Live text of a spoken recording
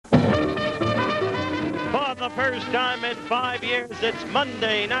first time in 5 years, it's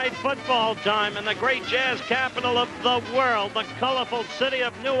Monday Night Football time in the great jazz capital of the world, the colorful city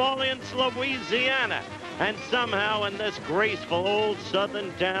of New Orleans, Louisiana. And somehow in this graceful old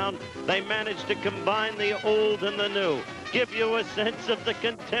southern town, they managed to combine the old and the new, give you a sense of the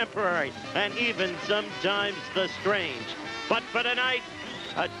contemporary, and even sometimes the strange. But for tonight,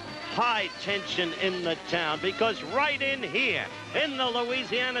 a high tension in the town, because right in here, in the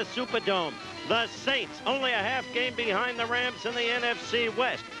Louisiana Superdome, the Saints, only a half game behind the Rams in the NFC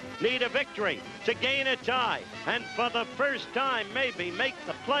West, need a victory to gain a tie, and for the first time maybe make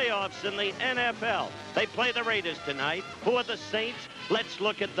the playoffs in the NFL. They play the Raiders tonight. Who are the Saints? Let's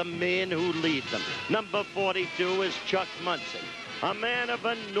look at the man who leads them. Number 42 is Chuck Muncie, a man of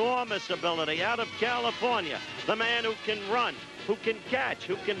enormous ability out of California, the man who can run, who can catch,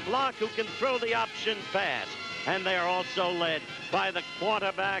 who can block, who can throw the option pass. And they are also led by the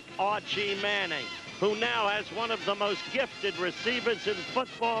quarterback, Archie Manning, who now has one of the most gifted receivers in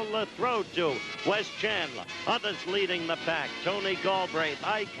football to throw to, Wes Chandler. Others leading the pack, Tony Galbraith,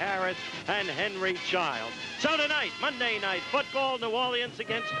 Ike Harris, and Henry Childs. So tonight, Monday Night Football, New Orleans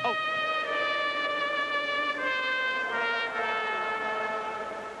against Oakland.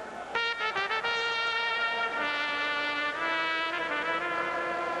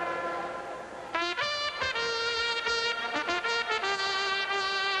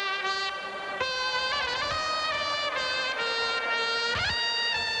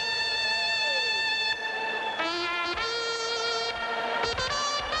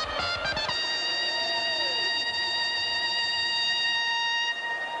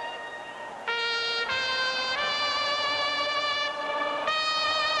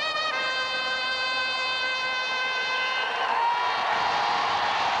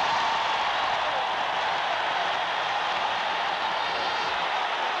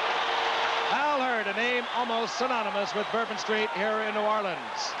 A name almost synonymous with Bourbon Street here in New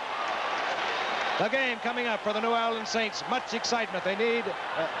Orleans. The game coming up for the New Orleans Saints. Much excitement. They need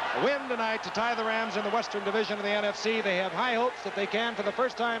a win tonight to tie the Rams in the Western Division of the NFC. They have high hopes that they can, for the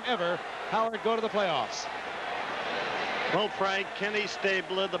first time ever, Howard, go to the playoffs. Well, Frank, Kenny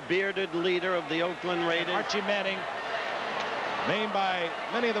Stabler, the bearded leader of the Oakland Raiders. Archie Manning, named by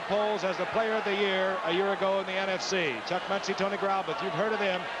many of the polls as the player of the year a year ago in the NFC. Chuck Muncie, Tony Galbraith, you've heard of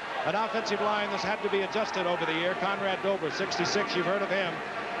them. An offensive line that's had to be adjusted over the year. Conrad Dover, 66, you've heard of him.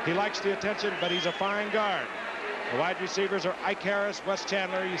 He likes the attention, but he's a fine guard. The wide receivers are Ike Harris, Wes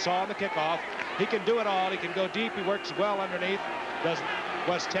Chandler, you saw on the kickoff. He can do it all. He can go deep. He works well underneath, does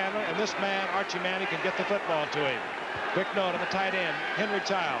Wes Chandler. And this man, Archie Manning, can get the football to him. Quick note on the tight end, Henry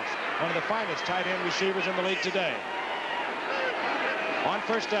Childs, one of the finest tight end receivers in the league today. On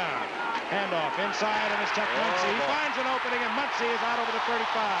first down. Handoff inside, and it's Chuck Muncie. He finds an opening, and Muncie is out over the 35.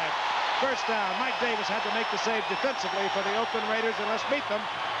 First down. Mike Davis had to make the save defensively for the Oakland Raiders, and let's meet them.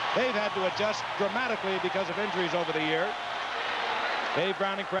 They've had to adjust dramatically because of injuries over the year. Dave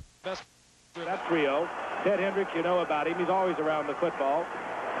Browning, best for that trio. Ted Hendricks, you know about him. He's always around the football.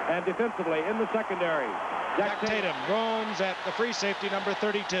 And defensively, in the secondary, Jack Tatum roams at the free safety, number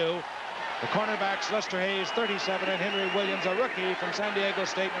 32. The cornerbacks, Lester Hayes, 37, and Henry Williams, a rookie from San Diego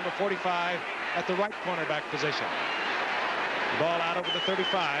State, number 45, at the right cornerback position. The ball out over the 35,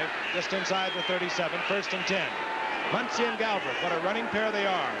 just inside the 37, first and 10. Muncie and Galbraith, what a running pair they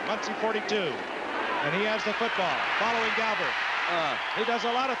are. Muncie, 42, and he has the football, following Galbraith. He does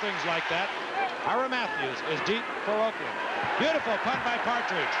a lot of things like that. Ira Matthews is deep for Oakland. Beautiful punt by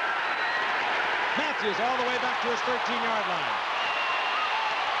Partridge. Matthews all the way back to his 13-yard line.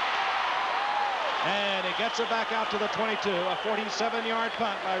 And he gets it back out to the 22, a 47-yard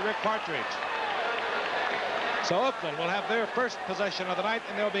punt by Rick Partridge. So Oakland will have their first possession of the night,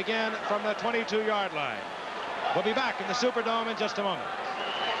 and they'll begin from the 22-yard line. We'll be back in the Superdome in just a moment.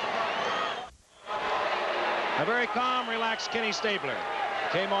 A very calm, relaxed Kenny Stabler.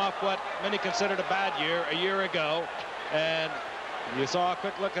 Came off what many considered a bad year a year ago, and you saw a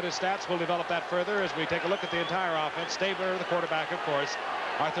quick look at his stats. We'll develop that further as we take a look at the entire offense. Stabler, the quarterback, of course.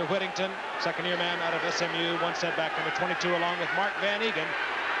 Arthur Whittington, second-year man out of SMU, one setback, number 22, along with Mark Van Egan.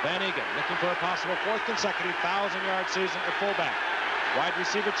 Van Egan looking for a possible fourth consecutive 1,000-yard season at fullback. Wide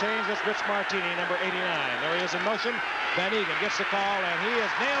receiver change, that's Rich Martini, number 89. There he is in motion. Van Egan gets the call, and he is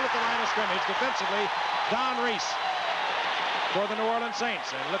nailed at the line of scrimmage. Defensively, Don Reese for the New Orleans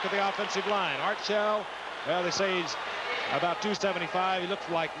Saints. And look at the offensive line. Art Shell, well, they say he's about 275. He looks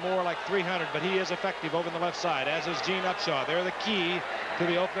like more like 300, but he is effective over on the left side, as is Gene Upshaw. They're the key to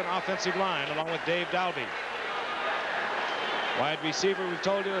the Oakland offensive line, along with Dave Dalby. Wide receiver, we've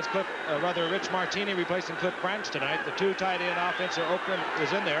told you, is Rich Martini replacing Cliff Branch tonight. The two tight end offense of Oakland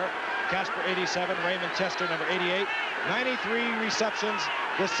is in there. Casper 87, Raymond Chester number 88. 93 receptions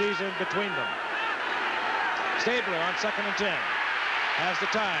this season between them. Stabler on 2nd and 10. Has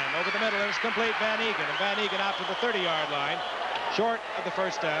the time over the middle. It's complete. Van Egan, and Van Egan out to the 30-yard line, short of the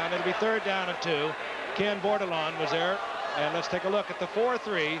first down. It'll be 3rd down and 2. Ken Bordelon was there, and let's take a look at the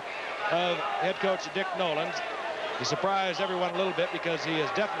 4-3 of head coach Dick Nolan. He surprised everyone a little bit because he is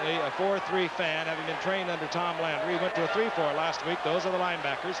definitely a 4-3 fan, having been trained under Tom Landry. He went to a 3-4 last week. Those are the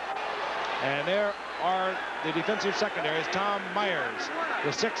linebackers. And there are the defensive secondaries. Tom Myers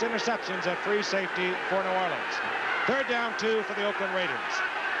with 6 interceptions at free safety for New Orleans. 3rd down 2 for the Oakland Raiders.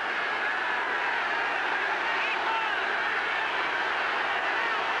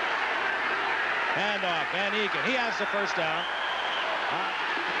 Handoff, Van Egan. He has the first down.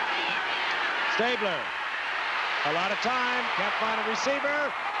 Stabler. A lot of time. Can't find a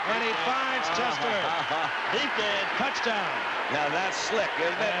receiver. And he finds Chester. He did. Touchdown. Now that's slick,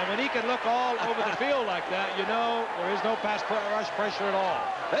 isn't it? And when he can look all over the field like that, you know there is no pass rush pressure at all.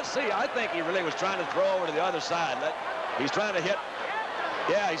 Let's see. I think he really was trying to throw over to the other side. He's trying to hit.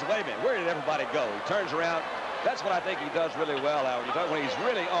 Yeah, he's, wait a minute. Where did everybody go? He turns around. That's what I think he does really well, Howard. When he's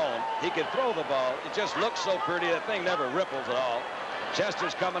really on, he can throw the ball. It just looks so pretty. That thing never ripples at all.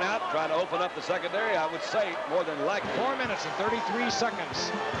 Chester's coming out, trying to open up the secondary. I would say more than likely. 4 minutes and 33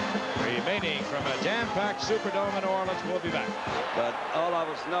 seconds remaining from a jam-packed Superdome in New Orleans. We'll be back. But all of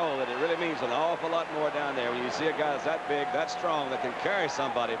us know that it really means an awful lot more down there. When you see a guy that's that big, that strong, that can carry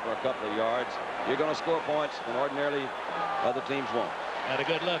somebody for a couple of yards, you're going to score points when ordinarily other teams won't. And a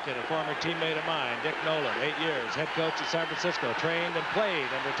good look at a former teammate of mine, Dick Nolan, 8 years, head coach at San Francisco, trained and played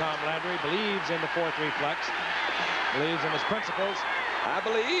under Tom Landry, believes in the 4-3 flex, believes in his principles. I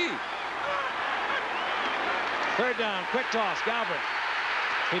believe. 3rd down, quick toss, Galbraith.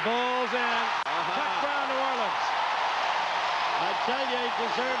 He bowls in. Touchdown, New Orleans. I tell you, he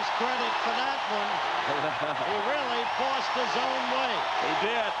deserves credit for that one. He really forced his own way. He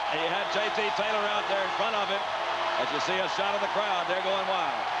did. He had J.T. Taylor out there in front of him. As you see a shot of the crowd, they're going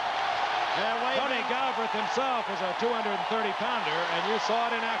wild. Tony Galbraith himself is a 230-pounder, and you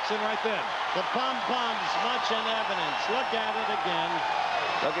saw it in action right then. The pom-poms much in evidence. Look at it again.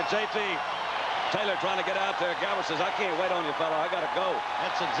 Look at J.T. Taylor trying to get out there. Galbraith says, I can't wait on you, fella. I got to go.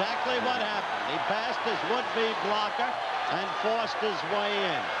 That's exactly what happened. He passed his would-be blocker and forced his way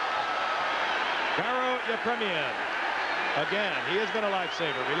in. Garo Yepremian. Again, he has been a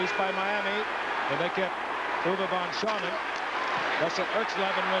lifesaver. Released by Miami, and they kept Uwe von Schaumann. Russell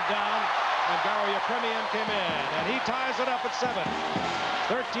Ertzleben went down, and Garo Yepremian came in, and he ties it up at 7.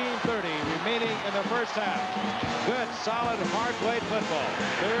 13:30 remaining in the first half. Good, solid, hard-played football.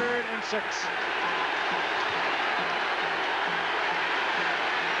 3rd and 6.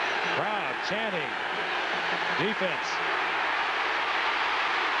 Crowd chanting. Defense.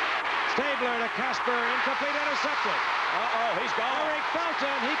 Stabler to Casper, incomplete, intercepted. Uh-oh, he's gone. Eric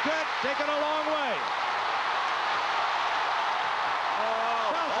Felton, he could take it a long way.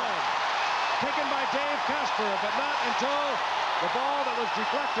 Taken by Dave Casper, but not until the ball that was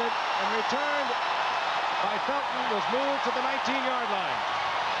deflected and returned by Felton was moved to the 19-yard line.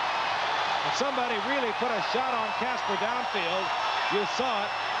 And somebody really put a shot on Casper downfield. You saw it,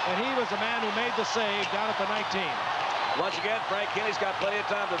 and he was the man who made the save down at the 19. Once again, Frank Kinney's got plenty of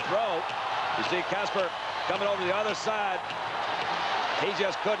time to throw. You see Casper coming over the other side. He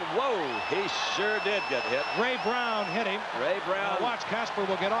just couldn't. Whoa, he sure did get hit. Ray Brown hit him. Ray Brown. Now watch, Casper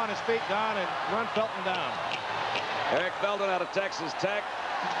will get on his feet down and run Felton down. Eric Felton out of Texas Tech.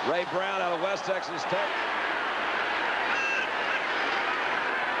 Ray Brown out of West Texas Tech.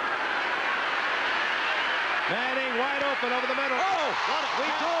 Manning wide open over the middle. Oh! We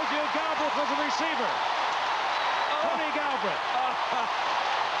told you Galbraith was a receiver. Tony Galbraith.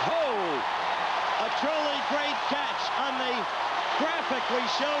 A truly great catch on the graphic we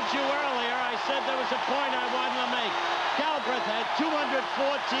showed you earlier. I said there was a point I wanted to make. Galbraith had 214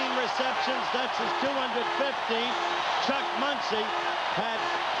 receptions. That's his 215. Chuck Muncie had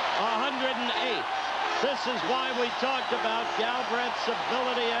 108. This is why we talked about Galbraith's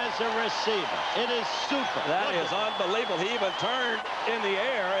ability as a receiver. It is super. That is unbelievable. He even turned in the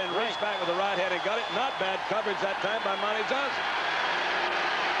air and reached back with the right hand and got it. Not bad coverage that time by Monty Johnson.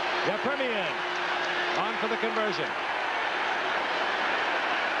 Yepremian on for the conversion.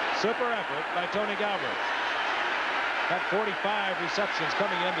 Super effort by Tony Galbraith. Got 45 receptions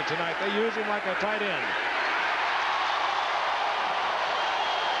coming into tonight. They use him like a tight end.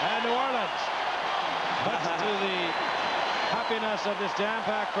 And New Orleans, much to the happiness of this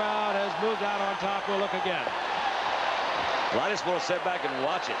jam-packed crowd, has moved out on top. We'll look again. Well, I just want to sit back and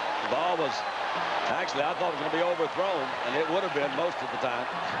watch it. The ball was, actually, I thought it was going to be overthrown, and it would have been most of the time.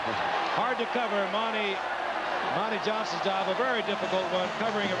 Hard to cover. Monty Johnson's job, a very difficult one,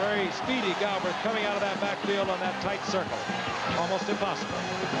 covering a very speedy Galbraith coming out of that backfield on that tight circle. Almost impossible.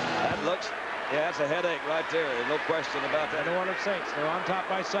 That looks, yeah, that's a headache right there. There's no question about that. The New Orleans Saints, they're on top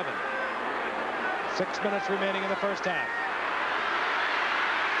by 7. 6 minutes remaining in the first half.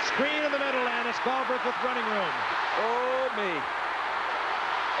 Screen in the middle, and it's Galbraith with running room. Oh, me.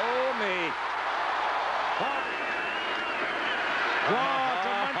 Oh, me. Draw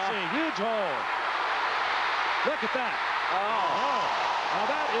to Muncie. Huge hole. Look at that. Oh. Now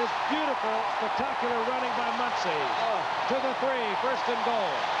that is beautiful, spectacular running by Muncie. To the 3, first and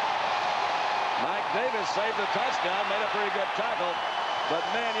goal. Mike Davis saved the touchdown, made a pretty good tackle. But,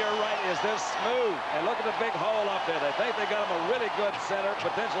 man, you're right. Is this smooth? And look at the big hole up there. They think they got him a really good center,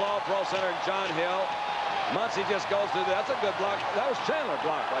 potential all-pro center in John Hill. Muncie just goes through there. That's a good block. That was Chandler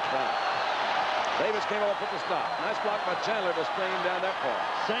block right there. Davis came over, put the stop. Nice block by Chandler to screen down that far.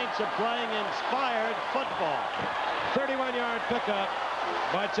 Saints are playing inspired football. 31-yard pickup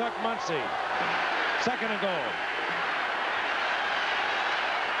by Chuck Muncie. Second and goal.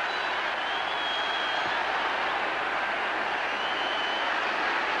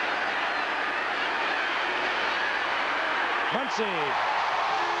 Muncie.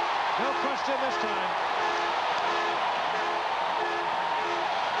 No question this time.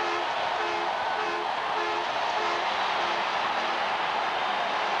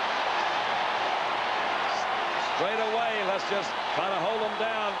 Straight away, let's just kind of hold them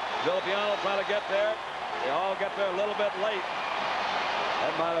down. Villapiano trying to get there. They all get there a little bit late.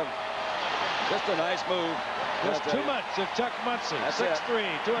 That might have just a nice move. Just too much of Chuck Muncie. 6'3",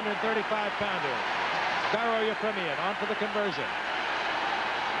 235-pounder. Garo Yepremian on for the conversion.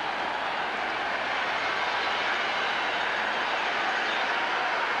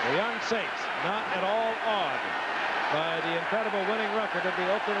 The young Saints not at all awed by the incredible winning record of the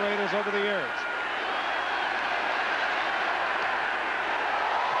Oakland Raiders over the years.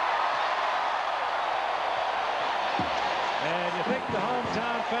 And you think the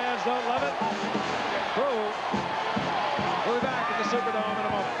hometown fans don't love it? We'll be back at the Superdome in a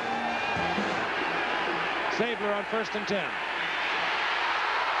moment. Stabler on 1st and 10.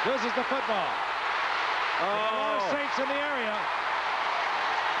 Loses the football. A lot of Saints in the area.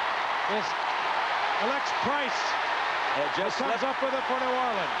 This Alex Price just comes up with it for New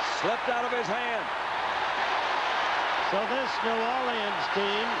Orleans. Slipped out of his hand. So this New Orleans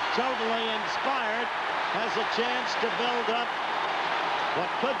team, totally inspired, has a chance to build up what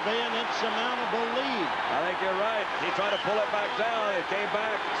could be an insurmountable lead. I think you're right. He tried to pull it back down. It came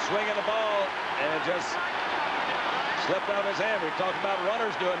back, swinging the ball, and it just slipped out of his hand. We talked about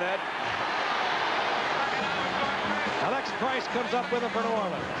runners doing that. Alex Price comes up with it for New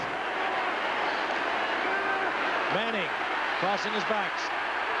Orleans. Manning crossing his backs.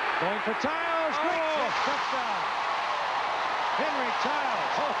 Going for Childs. Great catch. Touchdown. Henry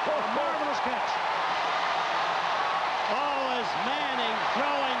Childs. A marvelous catch. Oh, is Manning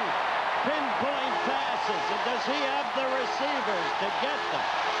throwing pinpoint passes, and does he have the receivers to get them?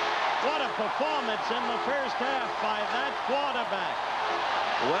 What a performance in the first half by that quarterback.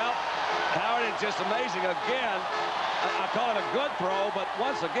 Well, Howard, it's just amazing. Again, I call it a good throw, but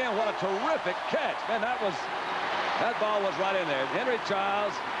once again, what a terrific catch. Man, that ball was right in there. Henry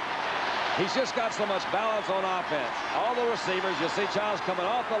Childs, he's just got so much balance on offense. All the receivers, you see Childs coming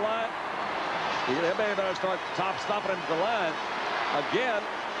off the line. Everybody better start stopping him at the line. Again,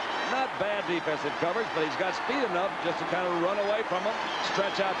 not bad defensive coverage, but he's got speed enough just to kind of run away from him,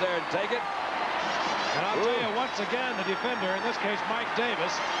 stretch out there and take it. And I'll tell you, once again, the defender, in this case Mike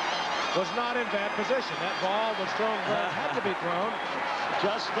Davis, was not in bad position. That ball was thrown where it had to be thrown,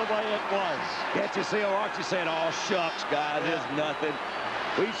 just the way it was. Can't you see Archie saying, "Oh, shucks, guys, it's nothing."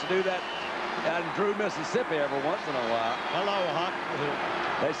 We used to do that out in Drew, Mississippi every once in a while. Hello, Huck.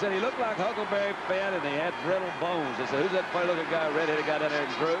 They said he looked like Huckleberry Finn and he had brittle bones. They said, "Who's that funny-looking guy, red-headed guy down there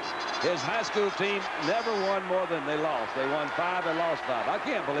in Drew?" His high school team never won more than they lost. They won 5 and lost 5. I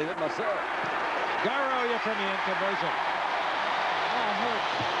can't believe it myself. Garo Yepremian conversion.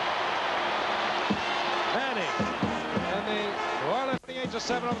 Manning and the New Orleans at the age of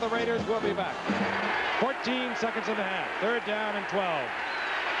 7 of the Raiders will be back. 14 seconds in the half. 3rd down and 12.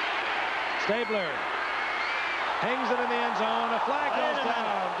 Stabler hangs it in the end zone. A flag goes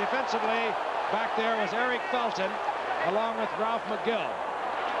down. Defensively, back there was Eric Felton along with Ralph McGill.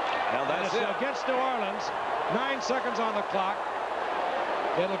 Now that's it. Against New Orleans. 9 seconds on the clock.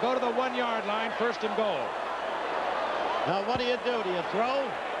 It'll go to the 1-yard line, 1st and goal. Now what do? You throw?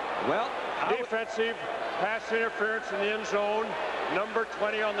 Well, defensive pass interference in the end zone. Number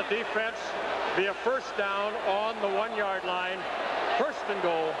 20 on the defense. Be a 1st down on the 1-yard line. 1st and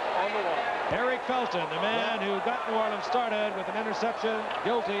goal on the 1. Eric Felton, the man who got New Orleans started with an interception,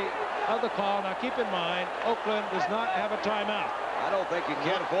 guilty of the call. Now keep in mind, Oakland does not have a timeout. I don't think you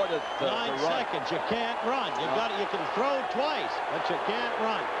can afford to 9 run. seconds. You can't run. You can throw twice, but you can't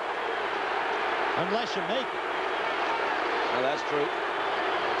run unless you make it. Well, that's true.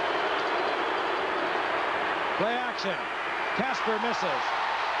 Play action. Casper misses.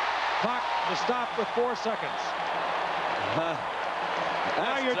 Clock to stop with 4 seconds.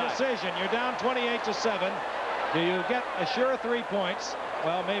 Now your decision. You're down 28-7. Do you get a sure 3 points?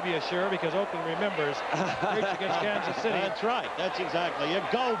 Well, maybe a sure, because Oakland remembers Rich against Kansas City. That's right. That's exactly. You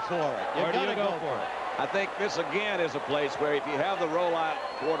go for it. Or do you go for it? I think this again is a place where if you have the rollout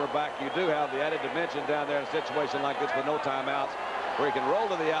quarterback, you do have the added dimension down there in a situation like this with no timeouts, where he can roll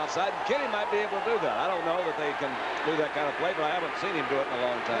to the outside. Kenny might be able to do that. I don't know that they can do that kind of play, but I haven't seen him do it in a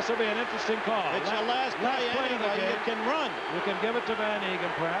long time. This will be an interesting call. It's your last play anyway. You can run. You can give it to Van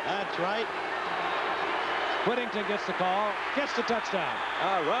Egan, perhaps. That's right. Whittington gets the call, gets the touchdown.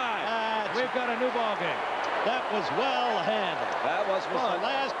 All right. We've got a new ball game. That was well handled. That was Well, the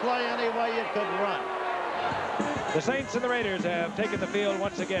last play anyway you could run. The Saints and the Raiders have taken the field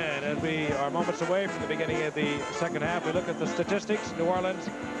once again as we are moments away from the beginning of the second half. We look at the statistics. New Orleans,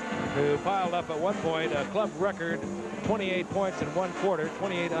 who piled up at one point a club record 28 points in one quarter,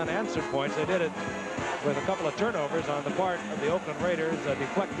 28 unanswered points. They did it with a couple of turnovers on the part of the Oakland Raiders, a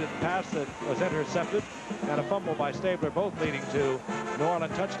deflected pass that was intercepted, and a fumble by Stabler, both leading to New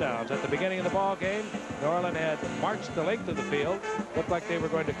Orleans touchdowns. At the beginning of the ball game, New Orleans had marched the length of the field, looked like they were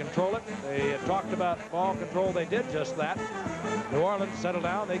going to control it. They had talked about ball control. They did just that. New Orleans settled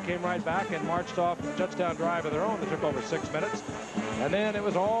down. They came right back and marched off a touchdown drive of their own that took over 6 minutes. And then it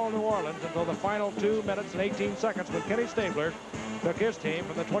was all New Orleans until the final 2 minutes and 18 seconds when Kenny Stabler took his team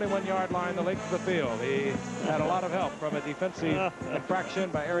from the 21-yard line the length of the field. He had a lot of help from a defensive infraction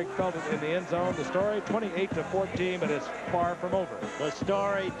by Eric Felton in the end zone. The story 28-14, but it's far from over. The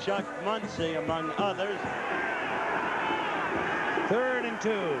story, Chuck Muncie among others. 3rd and 2.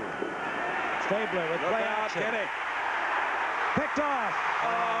 Stabler with play action. Kenny. Picked off.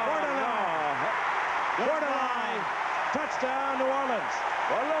 Borderline. Touchdown, New Orleans.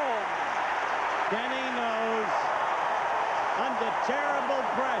 Kenny knows under terrible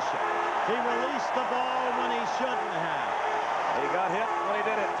pressure. He released the ball when he shouldn't have. He got hit when he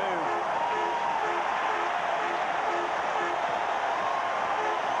did it, too.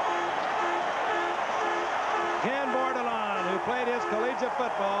 Ken Bordelon, who played his collegiate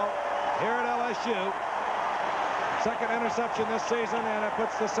football here at LSU. Second interception this season, and it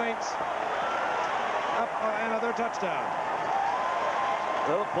puts the Saints up another touchdown.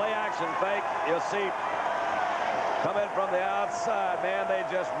 Little play action fake. You'll see coming from the outside. Man, they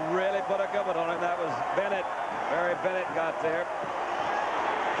just really put a good one on him. That was Bennett. Barry Bennett got there.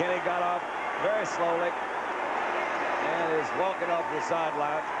 Kenny got off very slowly and is walking off the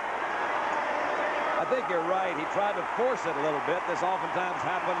sideline. I think you're right. He tried to force it a little bit. This oftentimes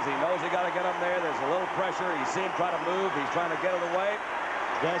happens. He knows he got to get him there. There's a little pressure. You see him try to move. He's trying to get it away.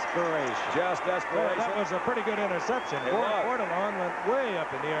 Desperation. Just desperation. Well, that was a pretty good interception. Bordelon went way up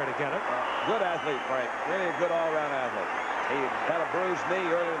in the air to get it. Good athlete, Frank. Really a good all-around athlete. He had a bruised knee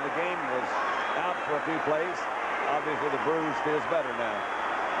earlier in the game. Was out for a few plays. Obviously, the bruise feels better now.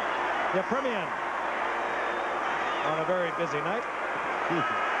 Yeah, Premian on a very busy night.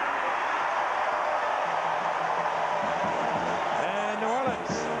 And New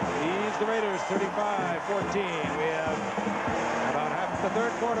Orleans leads the Raiders 35-14. We have about half the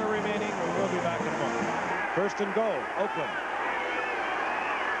third quarter remaining. We'll be back in a moment. 1st and goal, Oakland.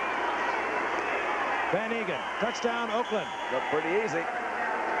 Van Egan, touchdown, Oakland. Looked pretty easy.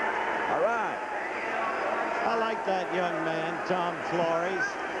 All right. I like that young man, Tom Flores.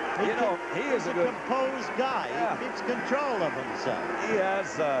 He's a composed guy. Yeah. He keeps control of himself. He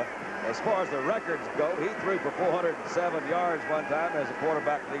has, as far as the records go, he threw for 407 yards one time as a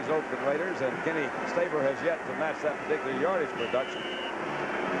quarterback for these Oakland Raiders, and Kenny Stabler has yet to match that particular yardage production.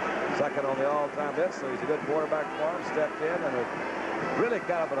 Second on the all-time list, so he's a good quarterback for him. Stepped in, and it really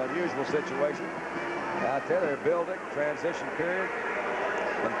kind of an unusual situation. Out there, they're building, transition period.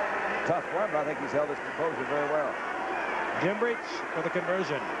 And tough one, but I think he's held his composure very well. Jim Breach for the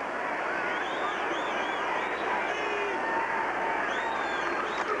conversion.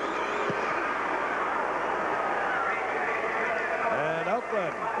 And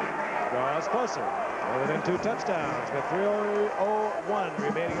Oakland draws closer. They're within 2 touchdowns with 3:01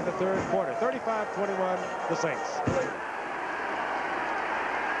 remaining in the third quarter. 35-21, the Saints.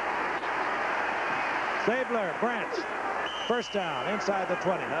 Stabler, Branch. First down inside the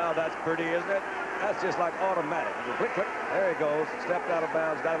 20. Now that's pretty, isn't it? That's just like automatic. Click, click. There he goes. Stepped out of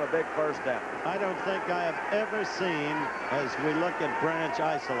bounds. Got him a big first down. I don't think I have ever seen, as we look at Branch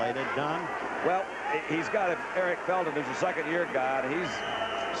isolated, Don. Well, he's got Eric Felton, who's a second-year guy, and he's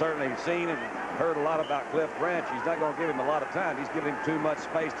certainly seen and heard a lot about Cliff Branch. He's not going to give him a lot of time. He's giving him too much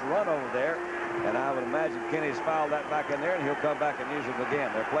space to run over there. And I would imagine Kenny's fouled that back in there, and he'll come back and use it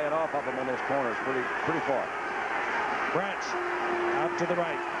again. They're playing off of him on those corners pretty far. Branch out to the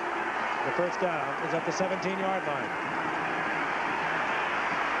right. The first down is at the 17-yard line.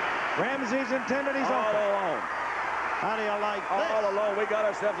 Ramsey's intended. He's all open. alone. How do you like this? All alone. We got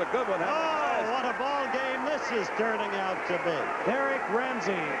ourselves a good one. Oh, what a ball game this is turning out to be. Derek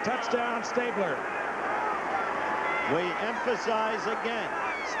Ramsey, touchdown Stabler. We emphasize again,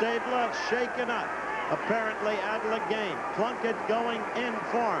 Stabler shaken up, apparently out of the game. Plunkett going in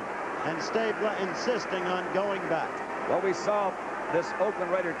form, and Stabler insisting on going back. Well, we saw this Oakland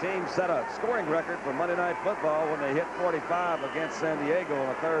Raider team set a scoring record for Monday Night Football when they hit 45 against San Diego on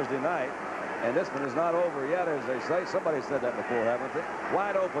a Thursday night. And this one is not over yet, as they say. Somebody said that before, haven't they?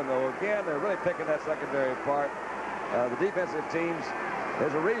 Wide open, though. Again, they're really picking that secondary apart. The defensive teams,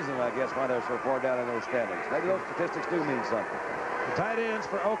 there's a reason, I guess, why they're so far down in those standings. Maybe those statistics do mean something. The tight ends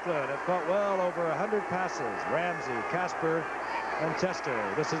for Oakland have caught well over 100 passes. Ramsey, Casper, and Chester.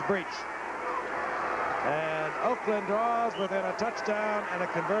 This is Breach. And Oakland draws within a touchdown and a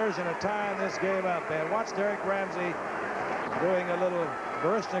conversion of tying this game up. And watch Derek Ramsey doing a little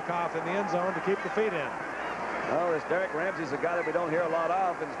Baryshnikov in the end zone to keep the feet in. Oh, this Derek Ramsey's a guy that we don't hear a lot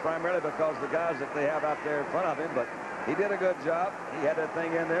of, and it's primarily because of the guys that they have out there in front of him. But he did a good job. He had that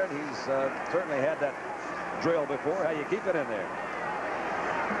thing in there, and he's certainly had that drill before. How you keep it in there.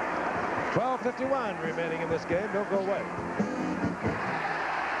 12:51 remaining in this game. Don't go away.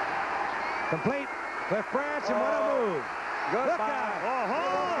 Complete. Cliff Branch, and what a move. Goodbye. Look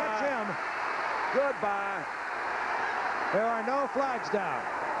out. Catch him. Goodbye. There are no flags down.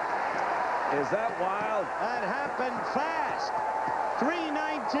 Is that wild? That happened fast.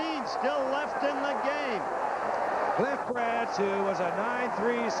 3:19 still left in the game. Cliff Branch, who was a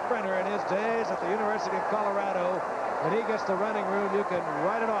 9.3 sprinter in his days at the University of Colorado, when he gets the running room, you can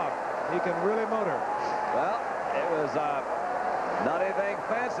write it off. He can really motor. Well, it was not anything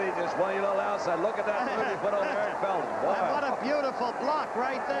fancy, just one little outside. Look at that move he put on Eric Felton. Boy. And what a beautiful block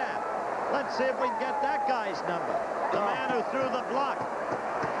right there. Let's see if we can get that guy's number. The man who threw the block.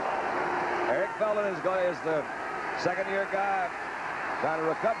 Eric Felton is the second-year guy trying to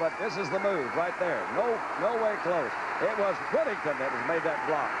recover, but this is the move right there. No way close. It was Whittington that has made that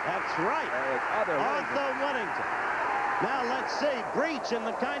block. That's right. Arthur Whittington. Now let's see. Breach in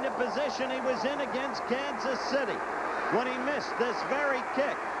the kind of position he was in against Kansas City when he missed this very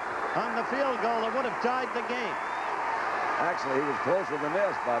kick on the field goal that would have tied the game. Actually, he was closer than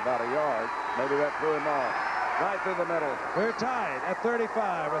this by about a yard. Maybe that threw him off. Right through the middle. We're tied at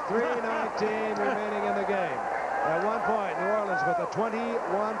 35 with 3:19 remaining in the game. At one point, New Orleans with a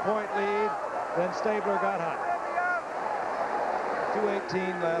 21-point lead. Then Stabler got hot.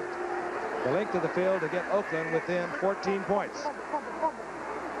 2:18 left. The length of the field to get Oakland within 14 points.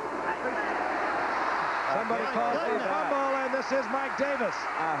 Somebody called a fumble, and this is Mike Davis.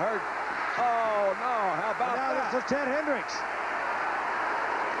 I heard. Oh, no. How about now that? This is Ted Hendricks.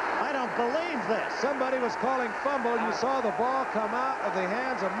 I don't believe this. Somebody was calling fumble. You saw the ball come out of the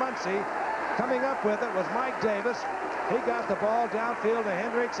hands of Muncie. Coming up with it was Mike Davis. He got the ball downfield to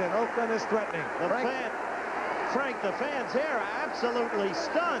Hendricks, and Oakland is threatening. Frank, the fans here are absolutely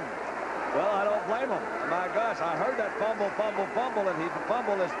stunned. Well, I don't blame him. My gosh, I heard that fumble, and the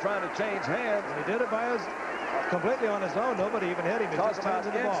fumble is trying to change hands. And he did it completely on his own. Nobody even hit him. He Talk just about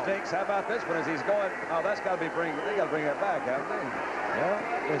the ball. instincts. How about this one as he's going? Oh, that's got to be they got to bring that back, haven't they?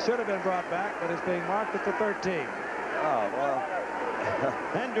 Yeah, it should have been brought back, but it's being marked at the 13. Oh, well.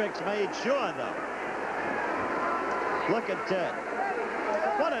 Hendricks made sure, though. Look at Ted.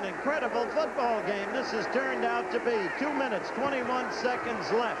 What an incredible football game this has turned out to be. 2 minutes, 21 seconds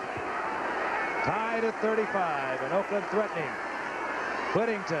left. Tied at 35, and Oakland threatening.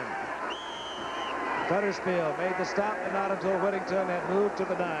 Whittington. Huddersfield made the stop, but not until Whittington had moved to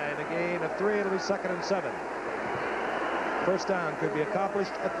the 9. A gain of 3. It'll be 2nd and 7. First down could be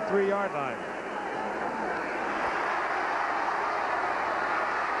accomplished at the 3-yard line.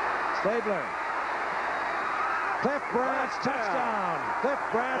 Stabler. Cliff Branch, touchdown. Cliff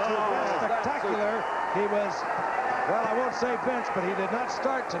Branch was spectacular. He was, well, I won't say bench, but he did not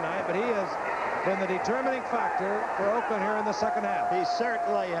start tonight, but he has been the determining factor for Oakland here in the second half. He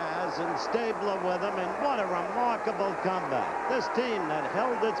certainly has, and Stabler with him, and what a remarkable comeback. This team that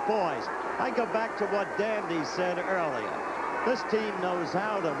held its poise. I go back to what Dandy said earlier. This team knows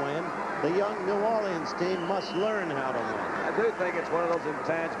how to win. the young New Orleans team must learn how to win. I do think it's one of those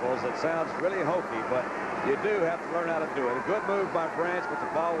intangibles that sounds really hokey, but you do have to learn how to do it. A good move by Branch, but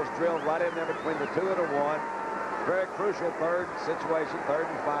the ball was drilled right in there between the 2 and the 1. Very crucial third situation, 3rd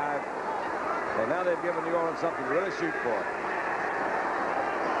and 5. So now they've given New Orleans something to really shoot for.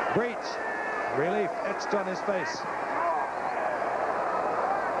 Breach. Relief etched on his face.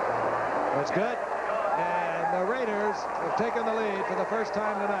 That's good. And the Raiders have taken the lead for the first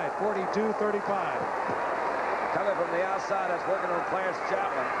time tonight, 42-35. Coming from the outside, that's working on Clarence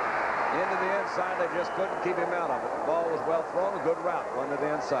Chapman. Into the inside, they just couldn't keep him out of it. The ball was well thrown, a good route, run to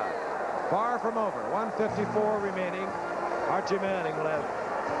the inside. Far from over, 1:54 remaining. Archie Manning will have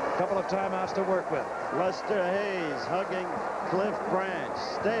a couple of timeouts to work with. Lester Hayes hugging Cliff Branch.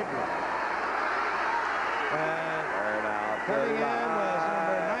 Stabler. And coming in was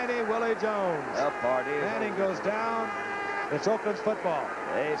number 90, Willie Jones. The party. Manning goes down. It's Oakland's football.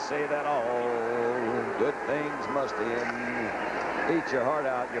 They say that all good things must end. Eat your heart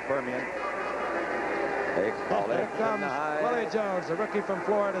out, you Permian. They call it. Here comes Willie Jones, the rookie from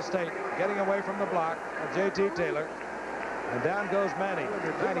Florida State, getting away from the block of J.T. Taylor. And down goes Manning,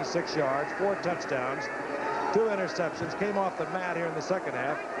 96 yards, 4 touchdowns, 2 interceptions. Came off the mat here in the second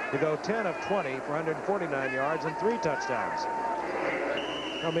half to go 10 of 20 for 149 yards and 3 touchdowns.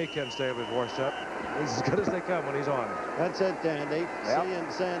 Now me, Ken Stabler's washed up. He's as good as they come when he's on. That's it, Dandy. Yep. See you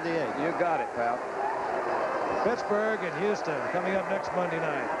in San Diego. You got it, pal. Pittsburgh and Houston coming up next Monday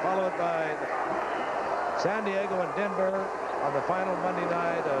night, followed by San Diego and Denver on the final Monday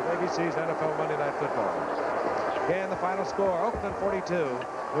night of ABC's NFL Monday Night Football. And the final score, Oakland 42,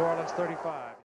 New Orleans 35.